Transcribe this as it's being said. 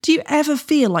Do you ever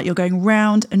feel like you're going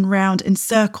round and round in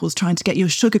circles trying to get your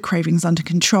sugar cravings under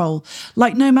control?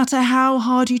 Like no matter how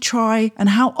hard you try and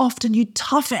how often you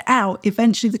tough it out,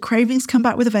 eventually the cravings come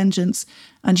back with a vengeance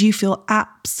and you feel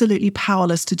absolutely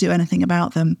powerless to do anything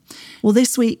about them. Well,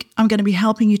 this week, I'm going to be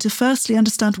helping you to firstly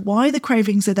understand why the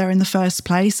cravings are there in the first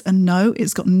place. And no,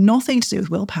 it's got nothing to do with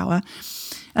willpower.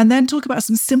 And then talk about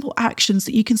some simple actions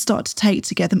that you can start to take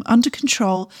to get them under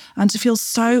control and to feel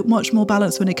so much more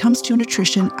balanced when it comes to your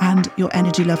nutrition and your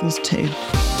energy levels too.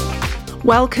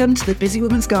 Welcome to the Busy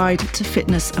Woman's Guide to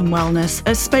Fitness and Wellness,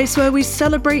 a space where we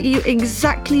celebrate you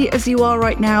exactly as you are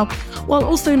right now, while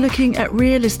also looking at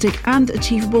realistic and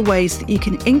achievable ways that you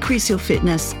can increase your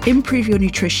fitness, improve your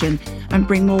nutrition, and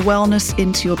bring more wellness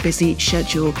into your busy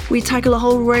schedule. We tackle a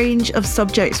whole range of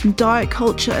subjects from diet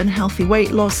culture and healthy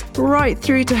weight loss, right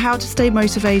through to how to stay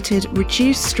motivated,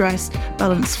 reduce stress,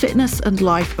 balance fitness and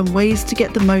life, and ways to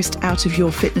get the most out of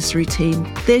your fitness routine.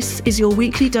 This is your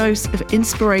weekly dose of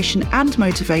inspiration and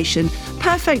motivation,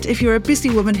 perfect if you're a busy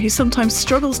woman who sometimes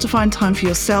struggles to find time for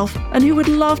yourself and who would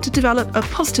love to develop a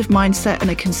positive mindset and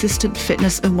a consistent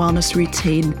fitness and wellness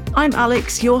routine. I'm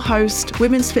Alex, your host,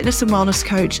 women's fitness and wellness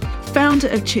coach, founder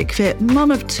of ChickFit,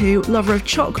 mum of two, lover of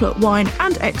chocolate, wine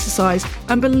and exercise,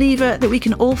 and believer that we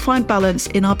can all find balance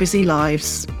in our busy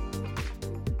lives.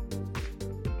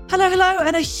 Hello,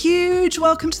 and a huge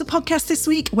welcome to the podcast this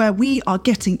week, where we are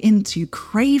getting into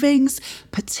cravings,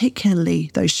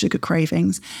 particularly those sugar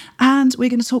cravings. And we're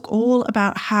going to talk all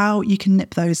about how you can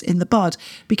nip those in the bud,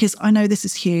 because I know this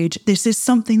is huge. This is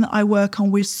something that I work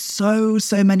on with so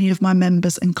many of my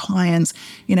members and clients.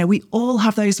 You know, we all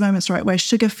have those moments, right, where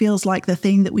sugar feels like the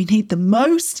thing that we need the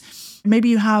most. Maybe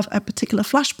you have a particular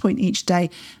flashpoint each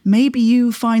day. Maybe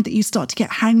you find that you start to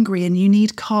get hangry and you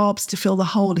need carbs to fill the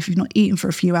hole if you've not eaten for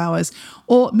a few hours.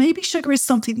 Or maybe sugar is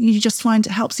something that you just find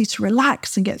it helps you to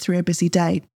relax and get through a busy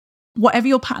day. Whatever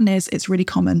your pattern is, it's really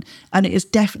common and it is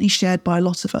definitely shared by a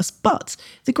lot of us. But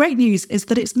the great news is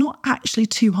that it's not actually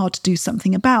too hard to do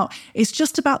something about. It's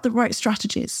just about the right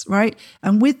strategies, right?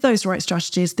 And with those right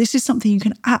strategies, this is something you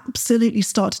can absolutely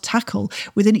start to tackle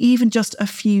within even just a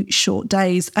few short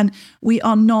days. And we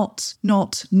are not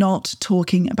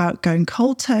talking about going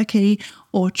cold turkey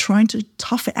or trying to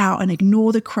tough it out and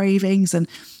ignore the cravings and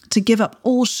to give up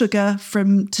all sugar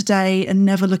from today and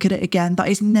never look at it again. That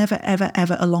is never, ever,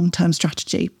 ever a long-term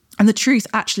strategy. And the truth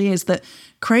actually is that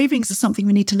cravings are something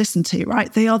we need to listen to,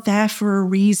 right? They are there for a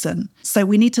reason. So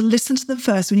we need to listen to them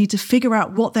first. We need to figure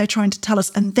out what they're trying to tell us,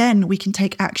 and then we can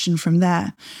take action from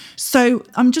there. So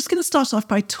I'm just going to start off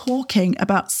by talking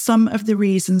about some of the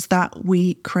reasons that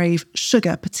we crave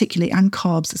sugar, particularly, and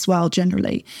carbs as well,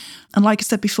 generally. And like I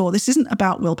said before, this isn't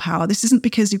about willpower. This isn't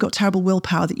because you've got terrible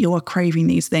willpower that you are craving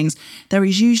these things. There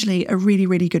is usually a really,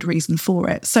 really good reason for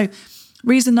it. So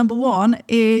reason number one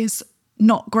is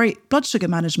not great blood sugar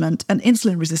management and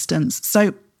insulin resistance.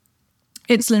 So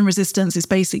insulin resistance is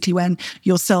basically when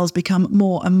your cells become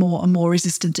more and more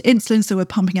resistant to insulin. So we're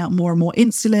pumping out more and more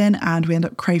insulin and we end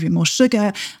up craving more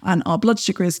sugar and our blood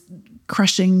sugar is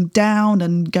crashing down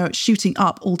and shooting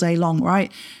up all day long,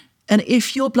 right? And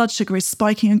if your blood sugar is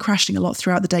spiking and crashing a lot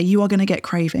throughout the day, you are going to get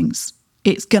cravings.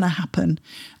 It's going to happen.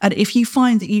 And if you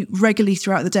find that you regularly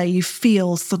throughout the day, you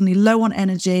feel suddenly low on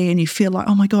energy and you feel like,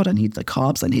 oh my God, I need the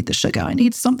carbs, I need the sugar, I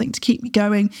need something to keep me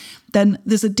going, then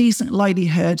there's a decent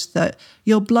likelihood that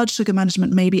your blood sugar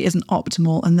management maybe isn't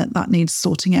optimal and that needs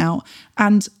sorting out.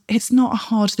 And it's not a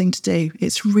hard thing to do.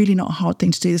 It's really not a hard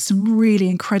thing to do. There's some really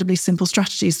incredibly simple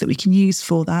strategies that we can use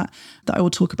for that I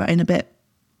will talk about in a bit.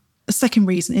 The second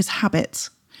reason is habit.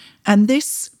 And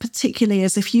this particularly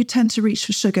is if you tend to reach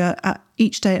for sugar at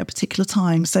each day at a particular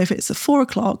time. So if it's at 4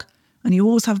 o'clock and you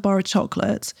always have a bar of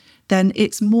chocolate, then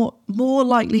it's more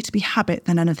likely to be habit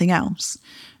than anything else.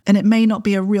 And it may not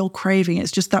be a real craving.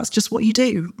 It's just, that's just what you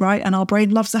do, right? And our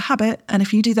brain loves a habit. And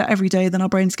if you do that every day, then our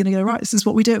brain's going to go, right, this is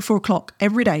what we do at 4 o'clock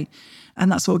every day. And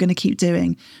that's what we're going to keep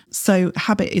doing. So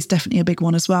habit is definitely a big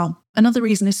one as well. Another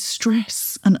reason is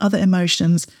stress and other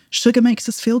emotions. Sugar makes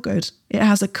us feel good. It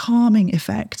has a calming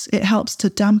effect. It helps to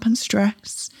dampen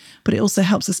stress, but it also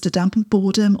helps us to dampen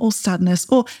boredom or sadness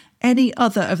or any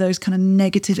other of those kind of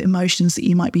negative emotions that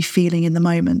you might be feeling in the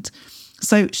moment.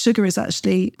 So sugar is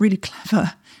actually really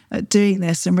clever at doing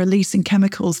this and releasing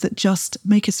chemicals that just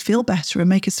make us feel better and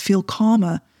make us feel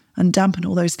calmer and dampen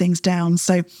all those things down.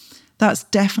 So that's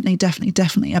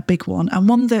definitely a big one, and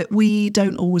one that we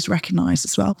don't always recognise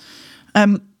as well.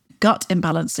 Gut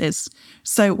imbalances.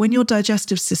 So when your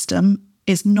digestive system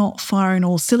is not firing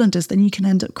all cylinders, then you can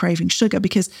end up craving sugar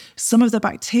because some of the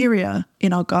bacteria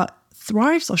in our gut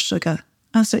thrives off sugar.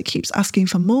 And so it keeps asking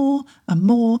for more and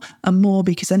more and more,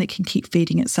 because then it can keep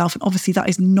feeding itself. And obviously that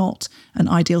is not an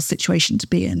ideal situation to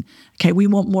be in. Okay, we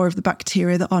want more of the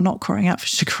bacteria that are not crying out for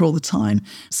sugar all the time.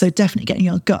 So definitely getting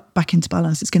your gut back into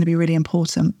balance is going to be really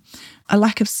important. A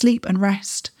lack of sleep and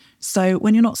rest. So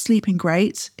when you're not sleeping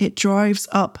great, it drives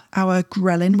up our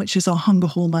ghrelin, which is our hunger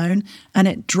hormone, and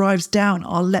it drives down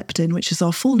our leptin, which is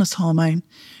our fullness hormone.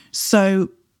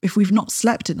 So if we've not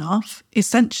slept enough,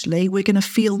 essentially we're going to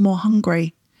feel more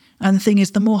hungry. And the thing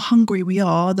is, the more hungry we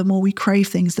are, the more we crave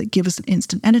things that give us an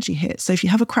instant energy hit. So if you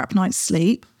have a crap night's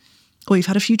sleep, or you've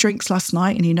had a few drinks last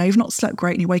night and you know you've not slept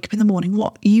great and you wake up in the morning,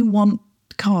 what you want?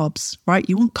 Carbs, right?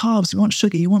 You want carbs, you want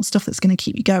sugar, you want stuff that's going to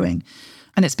keep you going.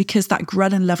 And it's because that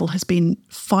ghrelin level has been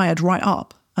fired right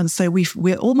up. And so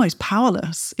we're almost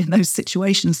powerless in those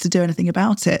situations to do anything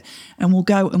about it. And we'll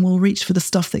go and we'll reach for the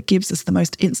stuff that gives us the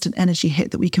most instant energy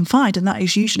hit that we can find. And that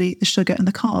is usually the sugar and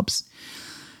the carbs.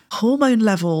 Hormone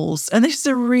levels. And this is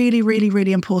a really, really,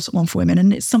 really important one for women.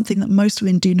 And it's something that most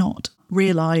women do not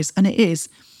realise. And it is,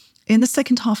 in the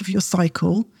second half of your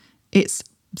cycle, it's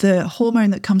the hormone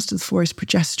that comes to the fore is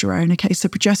progesterone. Okay, so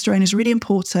progesterone is really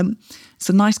important. It's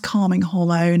a nice calming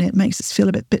hormone. It makes us feel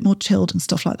a bit more chilled and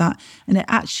stuff like that. And it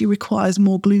actually requires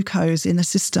more glucose in the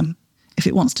system if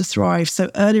it wants to thrive.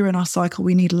 So earlier in our cycle,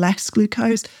 we need less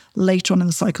glucose. Later on in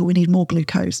the cycle, we need more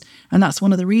glucose. And that's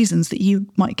one of the reasons that you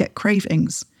might get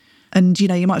cravings. And, you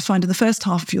know, you might find in the first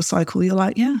half of your cycle, you're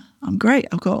like, yeah, I'm great.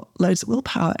 I've got loads of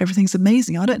willpower. Everything's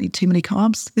amazing. I don't need too many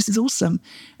carbs. This is awesome.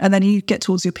 And then you get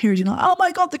towards your period, you're like, oh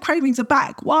my God, the cravings are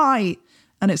back. Why?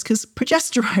 And it's because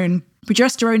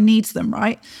progesterone needs them,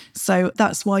 right? So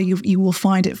that's why you will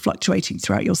find it fluctuating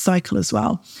throughout your cycle as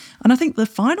well. And I think the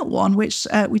final one, which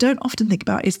we don't often think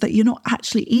about, is that you're not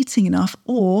actually eating enough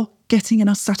or getting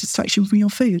enough satisfaction from your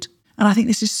food. And I think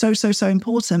this is so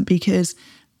important, because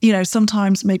you know,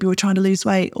 sometimes maybe we're trying to lose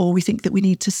weight, or we think that we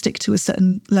need to stick to a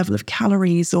certain level of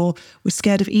calories, or we're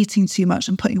scared of eating too much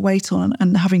and putting weight on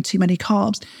and having too many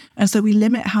carbs. And so we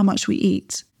limit how much we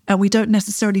eat, and we don't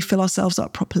necessarily fill ourselves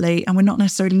up properly, and we're not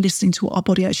necessarily listening to what our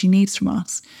body actually needs from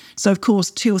us. So of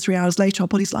course, 2 or 3 hours later, our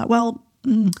body's like, well,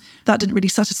 that didn't really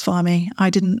satisfy me.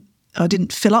 I didn't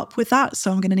fill up with that,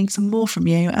 so I'm going to need some more from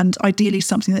you. And ideally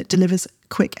something that delivers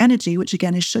quick energy, which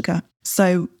again is sugar.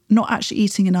 So not actually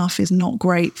eating enough is not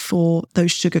great for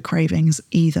those sugar cravings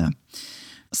either.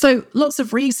 So lots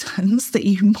of reasons that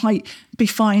you might be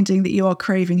finding that you are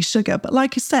craving sugar. But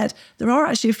like I said, there are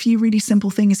actually a few really simple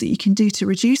things that you can do to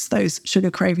reduce those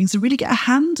sugar cravings and really get a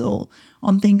handle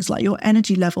on things like your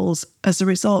energy levels as a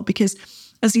result. Because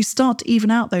as you start to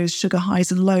even out those sugar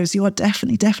highs and lows, you are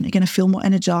definitely going to feel more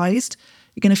energized.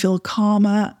 You're going to feel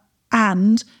calmer,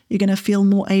 and you're going to feel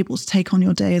more able to take on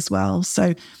your day as well.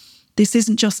 So this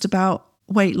isn't just about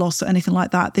weight loss or anything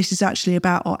like that. This is actually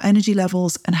about our energy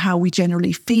levels and how we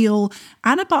generally feel,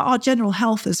 and about our general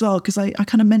health as well. Because I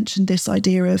kind of mentioned this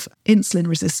idea of insulin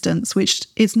resistance, which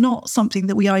is not something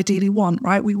that we ideally want,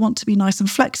 right? We want to be nice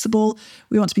and flexible.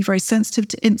 We want to be very sensitive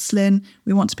to insulin.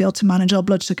 We want to be able to manage our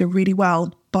blood sugar really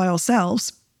well by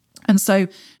ourselves. And so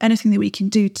anything that we can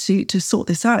do to sort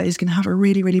this out is going to have a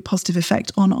really, really positive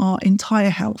effect on our entire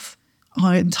health.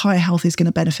 Our entire health is going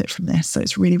to benefit from this. So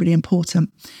it's really, really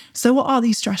important. So what are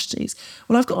these strategies?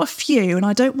 Well, I've got a few, and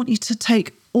I don't want you to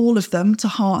take all of them to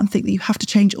heart and think that you have to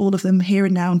change all of them here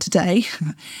and now and today.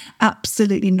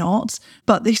 Absolutely not.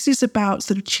 But this is about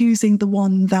sort of choosing the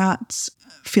one that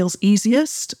feels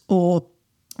easiest or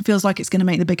feels like it's going to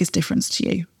make the biggest difference to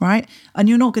you, right? And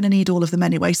you're not going to need all of them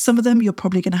anyway. Some of them you're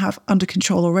probably going to have under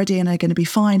control already and are going to be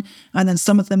fine. And then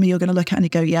some of them you're going to look at and you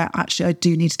go, yeah, actually, I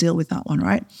do need to deal with that one,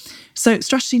 right? So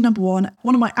strategy number one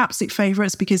of my absolute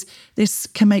favorites, because this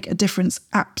can make a difference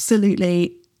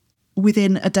absolutely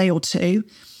within a day or two,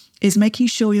 is making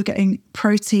sure you're getting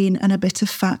protein and a bit of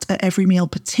fat at every meal,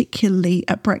 particularly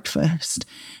at breakfast.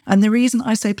 And the reason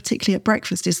I say particularly at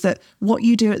breakfast is that what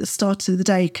you do at the start of the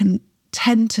day can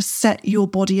tend to set your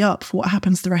body up for what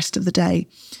happens the rest of the day.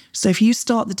 So if you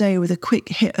start the day with a quick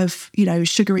hit of,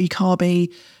 sugary,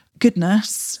 carby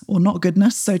goodness, or not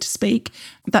goodness, so to speak,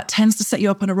 that tends to set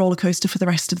you up on a roller coaster for the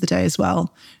rest of the day as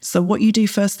well. So what you do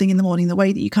first thing in the morning, the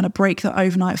way that you kind of break that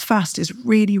overnight fast, is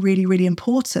really, really, really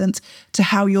important to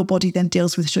how your body then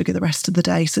deals with sugar the rest of the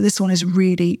day. So this one is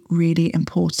really, really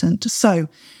important. So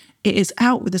it is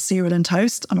out with the cereal and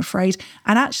toast, I'm afraid.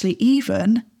 And actually,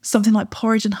 even something like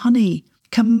porridge and honey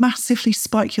can massively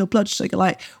spike your blood sugar.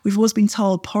 Like, we've always been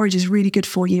told porridge is really good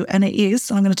for you, and it is.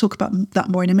 And I'm going to talk about that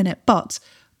more in a minute. But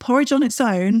porridge on its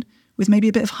own, with maybe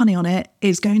a bit of honey on it,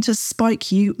 is going to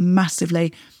spike you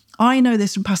massively. I know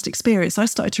this from past experience. I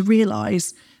started to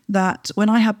realise that when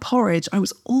I had porridge, I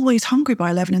was always hungry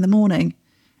by 11 in the morning.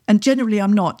 And generally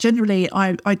I'm not. Generally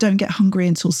I don't get hungry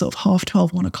until sort of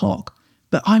 12:30, 1 o'clock.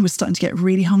 But I was starting to get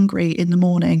really hungry in the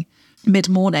morning,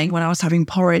 mid-morning when I was having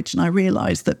porridge, and I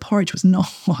realised that porridge was not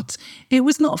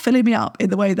filling me up in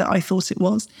the way that I thought it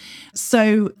was.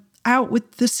 So out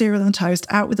with the cereal and toast,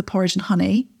 out with the porridge and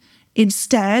honey.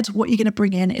 Instead, what you're going to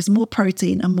bring in is more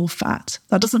protein and more fat.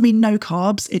 That doesn't mean no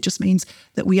carbs. It just means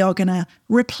that we are going to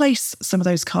replace some of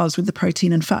those carbs with the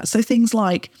protein and fat. So things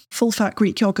like full-fat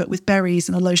Greek yogurt with berries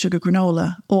and a low-sugar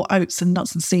granola, or oats and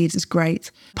nuts and seeds is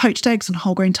great. Poached eggs and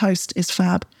whole grain toast is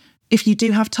fab. If you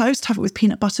do have toast, have it with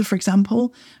peanut butter, for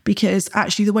example, because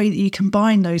actually the way that you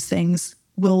combine those things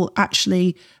will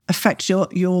actually affect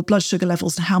your blood sugar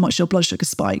levels and how much your blood sugar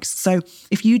spikes. So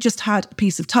if you just had a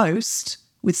piece of toast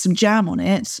with some jam on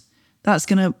it, that's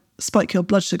going to spike your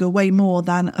blood sugar way more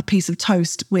than a piece of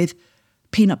toast with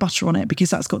peanut butter on it, because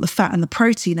that's got the fat and the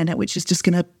protein in it, which is just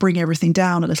going to bring everything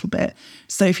down a little bit.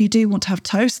 So if you do want to have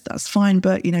toast, that's fine.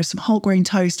 But, some whole grain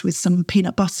toast with some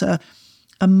peanut butter,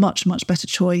 a much, much better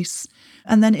choice.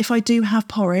 And then if I do have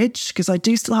porridge, because I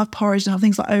do still have porridge and have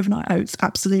things like overnight oats,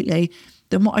 absolutely,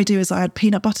 then what I do is I add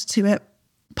peanut butter to it,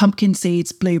 pumpkin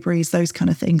seeds, blueberries, those kind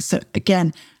of things. So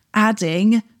again,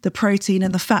 adding the protein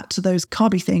and the fat to those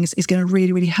carby things is going to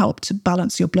really, really help to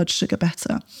balance your blood sugar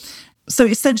better. So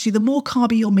essentially, the more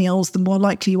carby your meals, the more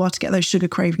likely you are to get those sugar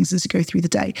cravings as you go through the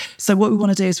day. So what we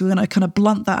want to do is we want to kind of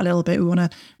blunt that a little bit. We want to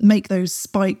make those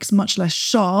spikes much less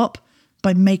sharp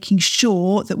by making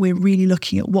sure that we're really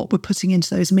looking at what we're putting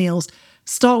into those meals.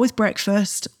 Start with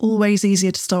breakfast, always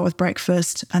easier to start with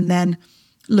breakfast, and then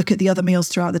look at the other meals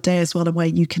throughout the day as well, and where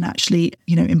you can actually,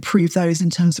 improve those in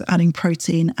terms of adding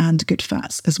protein and good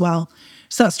fats as well.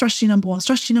 So that's strategy number 1.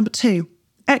 Strategy number 2,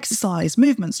 exercise,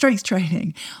 movement, strength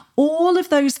training. All of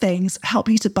those things help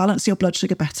you to balance your blood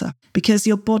sugar better, because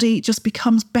your body just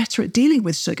becomes better at dealing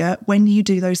with sugar when you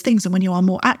do those things and when you are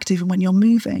more active and when you're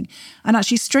moving. And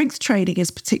actually strength training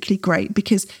is particularly great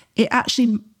because it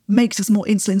actually makes us more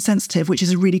insulin sensitive, which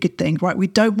is a really good thing, right? We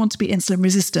don't want to be insulin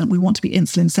resistant. We want to be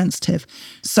insulin sensitive.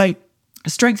 So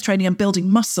strength training and building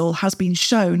muscle has been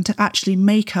shown to actually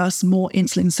make us more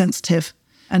insulin sensitive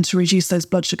and to reduce those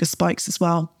blood sugar spikes as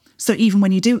well. So even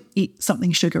when you do eat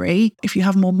something sugary, if you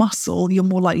have more muscle, you're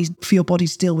more likely for your body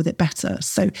to deal with it better.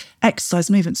 So exercise,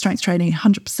 movement, strength training,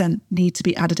 100% need to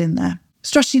be added in there.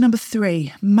 Strategy number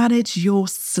 3, manage your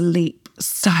sleep.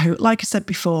 So like I said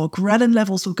before, ghrelin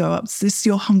levels will go up. So this is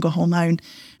your hunger hormone.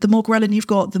 The more ghrelin you've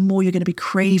got, the more you're going to be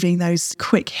craving those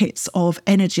quick hits of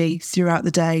energy throughout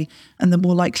the day, and the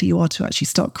more likely you are to actually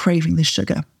start craving the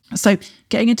sugar. So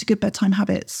getting into good bedtime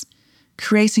habits,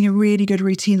 creating a really good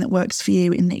routine that works for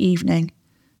you in the evening,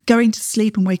 going to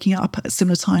sleep and waking up at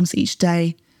similar times each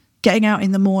day, getting out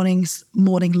in the mornings,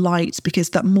 morning light, because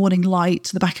that morning light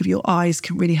to the back of your eyes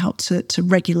can really help to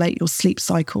regulate your sleep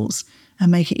cycles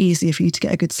and make it easier for you to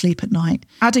get a good sleep at night.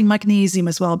 Adding magnesium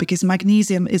as well, because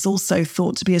magnesium is also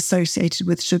thought to be associated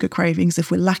with sugar cravings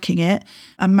if we're lacking it.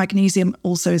 And magnesium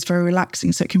also is very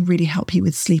relaxing, so it can really help you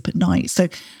with sleep at night. So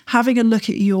having a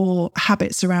look at your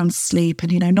habits around sleep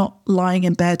and, not lying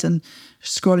in bed and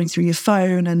scrolling through your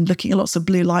phone and looking at lots of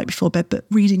blue light before bed, but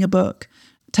reading a book,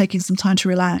 taking some time to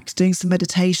relax, doing some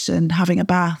meditation, having a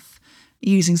bath,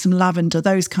 using some lavender,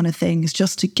 those kind of things,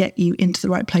 just to get you into the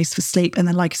right place for sleep. And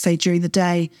then, like I say, during the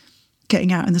day,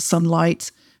 getting out in the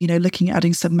sunlight, looking at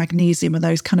adding some magnesium and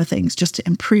those kind of things, just to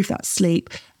improve that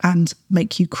sleep and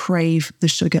make you crave the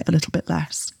sugar a little bit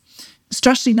less.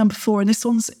 Strategy number 4, and this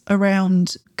one's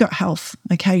around gut health.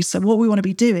 Okay, so what we want to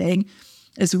be doing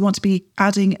is we want to be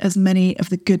adding as many of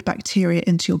the good bacteria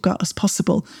into your gut as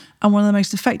possible. And one of the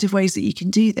most effective ways that you can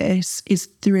do this is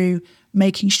through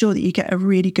making sure that you get a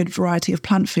really good variety of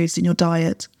plant foods in your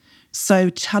diet. So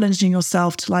challenging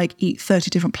yourself to eat 30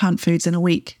 different plant foods in a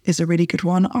week is a really good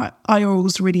one. I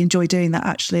always really enjoy doing that,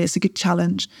 actually. It's a good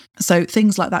challenge. So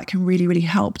things like that can really, really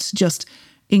help to just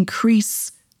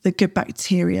increase the good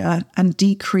bacteria and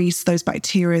decrease those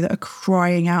bacteria that are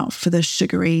crying out for the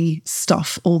sugary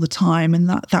stuff all the time. And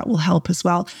that will help as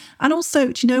well. And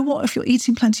also, do you know what? If you're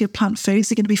eating plenty of plant foods,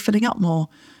 you're going to be filling up more.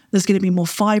 There's going to be more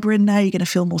fibre in there. You're going to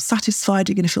feel more satisfied.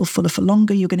 You're going to feel fuller for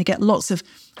longer. You're going to get lots of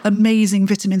amazing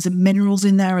vitamins and minerals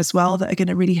in there as well that are going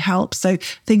to really help. So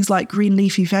things like green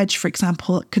leafy veg, for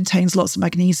example, contains lots of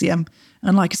magnesium.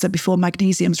 And like I said before,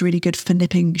 magnesium is really good for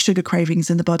nipping sugar cravings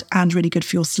in the bud and really good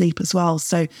for your sleep as well.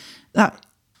 So that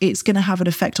it's going to have an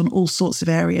effect on all sorts of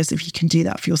areas if you can do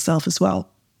that for yourself as well.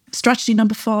 Strategy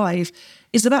number 5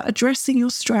 is about addressing your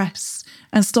stress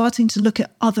and starting to look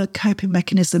at other coping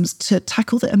mechanisms to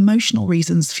tackle the emotional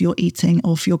reasons for your eating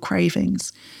or for your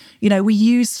cravings. We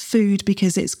use food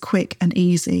because it's quick and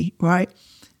easy, right?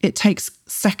 it takes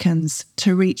seconds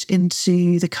to reach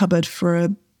into the cupboard for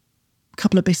a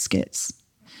couple of biscuits.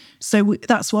 So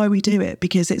that's why we do it,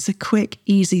 because it's a quick,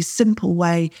 easy, simple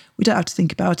way. We don't have to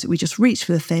think about it. We just reach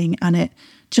for the thing and it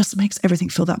just makes everything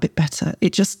feel that bit better.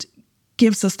 It just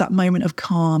gives us that moment of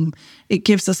calm. It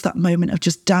gives us that moment of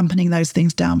just dampening those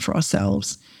things down for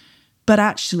ourselves. But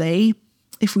actually,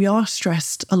 if we are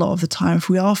stressed a lot of the time, if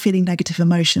we are feeling negative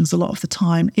emotions a lot of the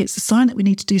time, it's a sign that we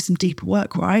need to do some deeper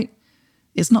work, right?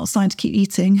 It's not a sign to keep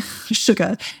eating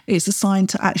sugar. It's a sign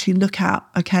to actually look at,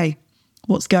 okay,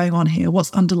 what's going on here?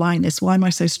 What's underlying this? Why am I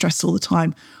so stressed all the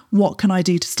time? What can I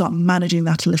do to start managing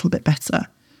that a little bit better?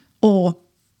 Or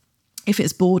if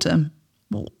it's boredom,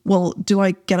 well, do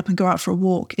I get up and go out for a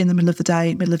walk in the middle of the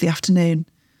day, middle of the afternoon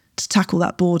to tackle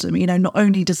that boredom? You know, not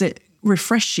only does it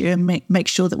refresh you and make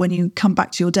sure that when you come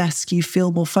back to your desk, you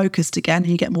feel more focused again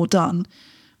and you get more done,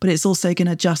 but it's also going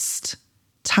to just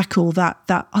tackle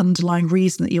that underlying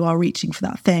reason that you are reaching for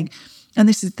that thing. And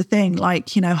this is the thing,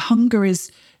 like, you know, hunger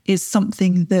is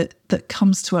something that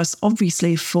comes to us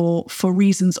obviously for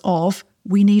reasons of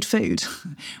we need food.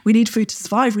 We need food to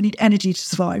survive. We need energy to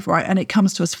survive, right? And it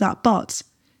comes to us for that. But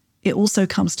it also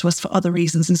comes to us for other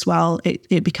reasons as well.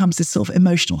 It becomes this sort of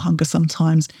emotional hunger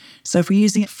sometimes. So if we're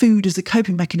using food as a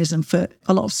coping mechanism for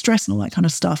a lot of stress and all that kind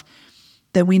of stuff,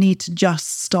 then we need to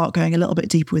just start going a little bit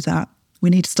deeper with that. We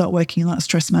need to start working on that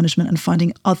stress management and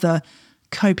finding other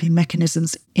coping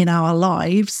mechanisms in our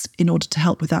lives in order to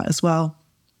help with that as well.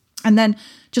 And then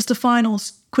just a final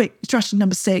quick strategy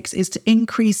number 6 is to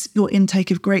increase your intake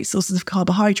of great sources of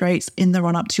carbohydrates in the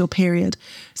run up to your period.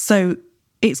 So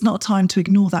it's not a time to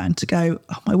ignore that and to go,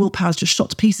 oh, my willpower's just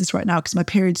shot to pieces right now because my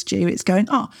period's due. It's going,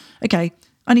 oh, okay,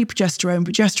 I need progesterone.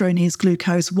 Progesterone needs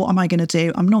glucose. What am I going to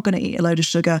do? I'm not going to eat a load of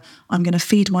sugar. I'm going to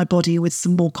feed my body with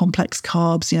some more complex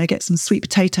carbs, you know, get some sweet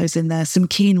potatoes in there, some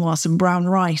quinoa, some brown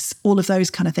rice, all of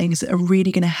those kind of things that are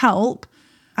really going to help.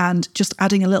 And just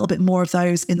adding a little bit more of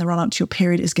those in the run up to your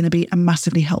period is going to be a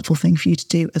massively helpful thing for you to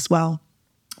do as well.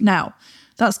 Now,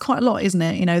 that's quite a lot, isn't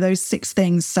it? You know, those 6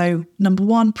 things. So number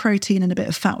 1, protein and a bit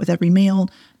of fat with every meal.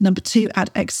 Number 2,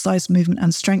 add exercise, movement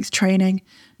and strength training.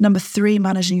 Number 3,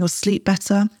 managing your sleep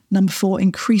better. Number 4,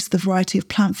 increase the variety of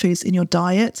plant foods in your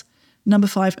diet. Number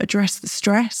 5, address the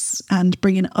stress and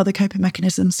bring in other coping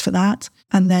mechanisms for that.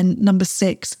 And then number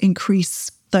 6,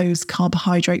 increase those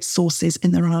carbohydrate sources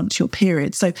in the run up to your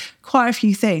period. So quite a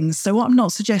few things. So what I'm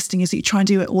not suggesting is that you try and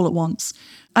do it all at once.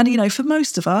 And, you know, for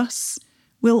most of us,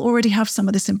 we'll already have some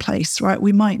of this in place, right?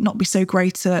 We might not be so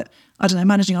great at, I don't know,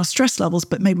 managing our stress levels,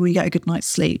 but maybe we get a good night's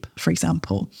sleep, for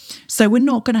example. So we're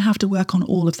not going to have to work on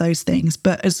all of those things.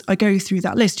 But as I go through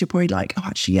that list, you're probably like, oh,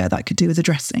 actually, yeah, that could do with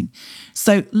addressing.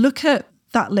 So look at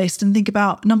that list and think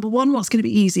about, number 1, what's going to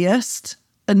be easiest?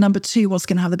 And number 2, what's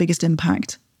going to have the biggest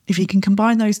impact? If you can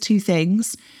combine those 2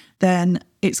 things, then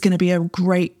it's going to be a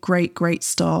great, great, great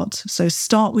start. So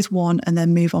start with one and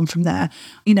then move on from there.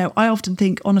 You know, I often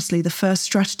think, honestly, the first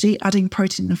strategy, adding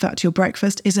protein and fat to your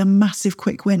breakfast, is a massive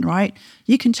quick win, right?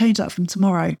 You can change that from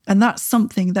tomorrow. And that's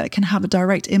something that can have a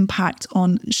direct impact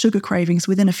on sugar cravings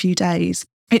within a few days.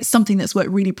 It's something that's worked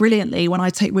really brilliantly when I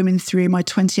take women through my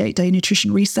 28-day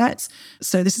nutrition resets.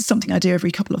 So this is something I do every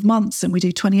couple of months, and we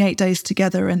do 28 days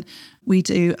together, and we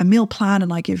do a meal plan,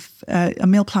 and I give a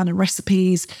meal plan and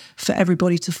recipes for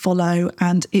everybody to follow.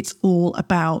 And it's all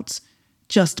about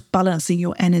just balancing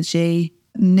your energy,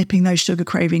 nipping those sugar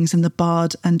cravings in the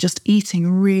bud, and just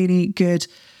eating really good,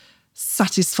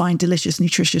 satisfying, delicious,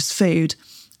 nutritious food.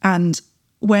 And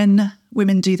when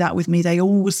women do that with me, they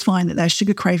always find that their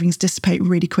sugar cravings dissipate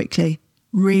really quickly,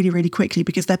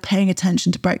 because they're paying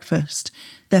attention to breakfast.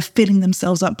 They're filling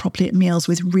themselves up properly at meals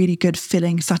with really good,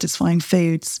 filling, satisfying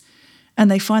foods. And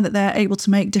they find that they're able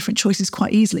to make different choices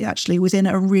quite easily, actually, within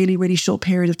a really, really short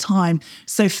period of time.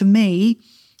 So for me,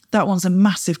 that one's a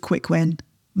massive quick win.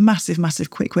 Massive,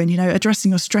 massive quick win. You know,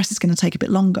 addressing your stress is going to take a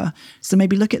bit longer. So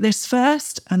maybe look at this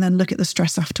first and then look at the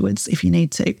stress afterwards if you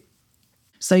need to.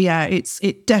 So yeah,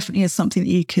 it definitely is something that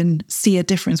you can see a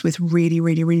difference with really,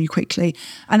 really, really quickly.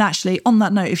 And actually, on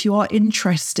that note, if you are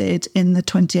interested in the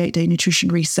 28-day nutrition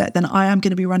reset, then I am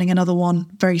going to be running another one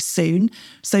very soon.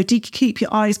 So do keep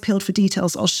your eyes peeled for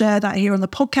details. I'll share that here on the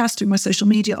podcast, through my social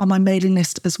media, on my mailing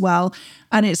list as well.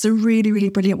 And it's a really, really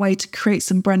brilliant way to create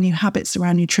some brand new habits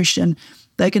around nutrition.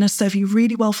 They're going to serve you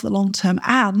really well for the long term,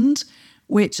 and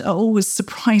which are always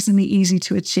surprisingly easy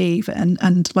to achieve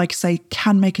and like I say,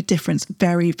 can make a difference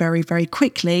very, very, very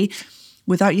quickly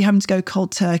without you having to go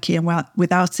cold turkey and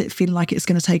without it feeling like it's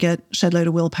going to take a shed load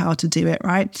of willpower to do it,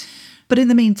 right? But in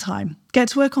the meantime, get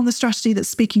to work on the strategy that's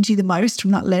speaking to you the most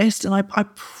from that list. And I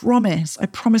promise,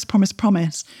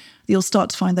 that you'll start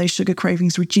to find those sugar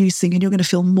cravings reducing and you're going to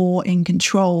feel more in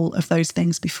control of those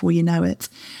things before you know it.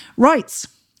 Right.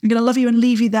 I'm going to love you and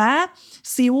leave you there.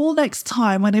 See you all next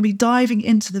time. We're going to be diving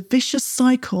into the vicious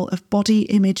cycle of body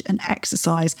image and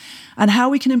exercise and how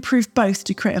we can improve both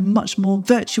to create a much more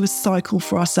virtuous cycle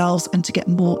for ourselves and to get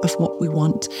more of what we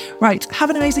want. Right. Have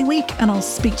an amazing week and I'll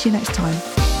speak to you next time.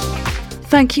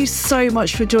 Thank you so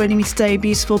much for joining me today,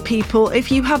 beautiful people.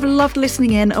 If you have loved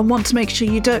listening in and want to make sure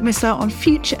you don't miss out on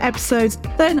future episodes,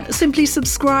 then simply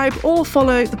subscribe or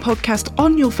follow the podcast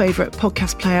on your favourite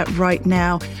podcast player right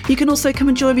now. You can also come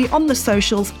and join me on the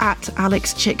socials at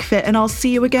AlexChickFit, and I'll see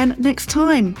you again next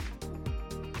time.